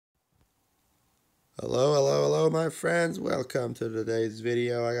Hello, my friends. Welcome to today's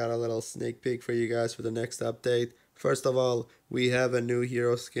video. I got a little sneak peek for you guys for the next update. First of all, we have a new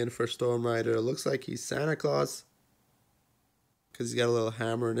hero skin for Stormrider. It looks like he's Santa Claus because he's got a little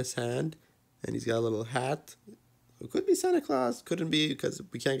hammer in his hand and he's got a little hat. It could be Santa Claus, couldn't be because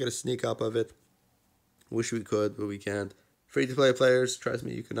we can't get a sneak up of it. Wish we could, but we can't. Free-to-play players, trust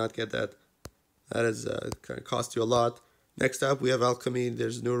me, you cannot get that. That is going to cost you a lot. Next up, we have Alchemy.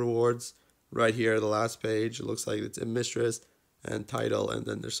 There's new rewards. Right here, the last page, it looks like it's a mistress and title, and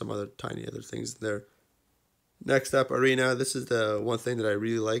then there's some other tiny other things there. Next up, arena. This is the one thing that I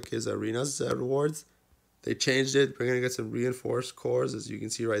really like is arena's rewards. They changed it. We're gonna get some reinforced cores, as you can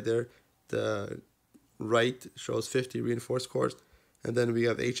see right there. The right shows 50 reinforced cores, and then we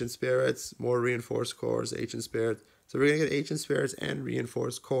have ancient spirits, more reinforced cores, ancient spirits. So we're gonna get ancient spirits and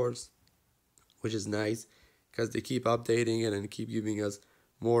reinforced cores, which is nice because they keep updating it and keep giving us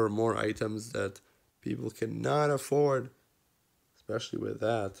more and more items that people cannot afford, especially with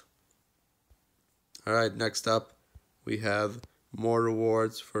that. Alright, next up we have more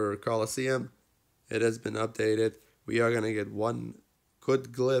rewards for Colosseum. It has been updated. We are going to get one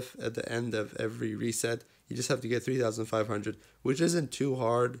good glyph at the end of every reset. You just have to get 3,500, which isn't too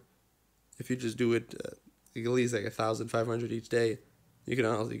hard. If you just do it at least like 1,500 each day, you can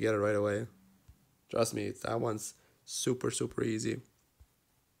honestly get it right away. Trust me, that one's super easy.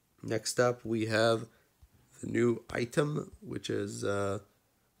 Next up, we have the new item, which is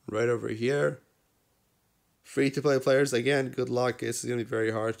right over here. Free-to-play players, again, good luck. This is going to be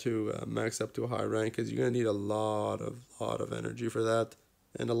very hard to max up to a high rank because you're going to need a lot of energy for that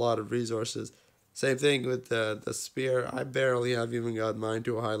and a lot of resources. Same thing with the spear. I barely have even got mine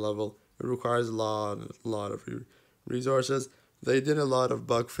to a high level. It requires a lot of resources. They did a lot of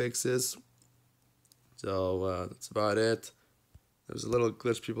bug fixes, so that's about it. There's a little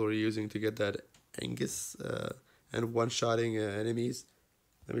glitch people are using to get that Aegis and one-shotting enemies.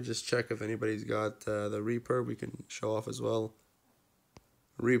 Let me just check if anybody's got the Reaper. We can show off as well.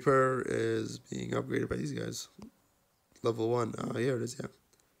 Reaper is being upgraded by these guys. Level 1. Oh, here it is, yeah.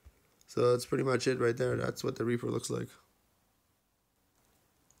 So that's pretty much it right there. That's what the Reaper looks like.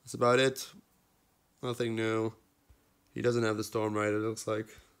 That's about it. Nothing new. He doesn't have the Stormrider, it looks like.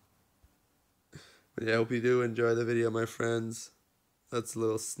 But yeah, I hope you do enjoy the video, my friends. That's a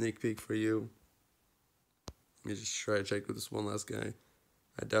little sneak peek for you. Let me just try to check with this one last guy.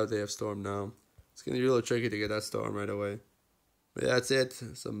 I doubt they have Storm now. It's going to be really tricky to get that Storm right away. But yeah, that's it.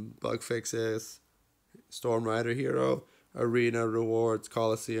 Some bug fixes. Stormrider hero. Arena rewards.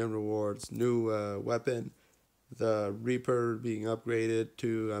 Colosseum rewards. New weapon. The Reaper being upgraded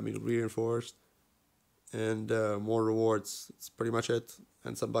to, reinforced. And more rewards. That's pretty much it.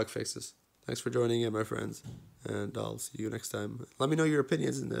 And some bug fixes. Thanks for joining in, my friends, and I'll see you next time. Let me know your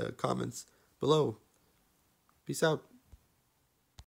opinions in the comments below. Peace out.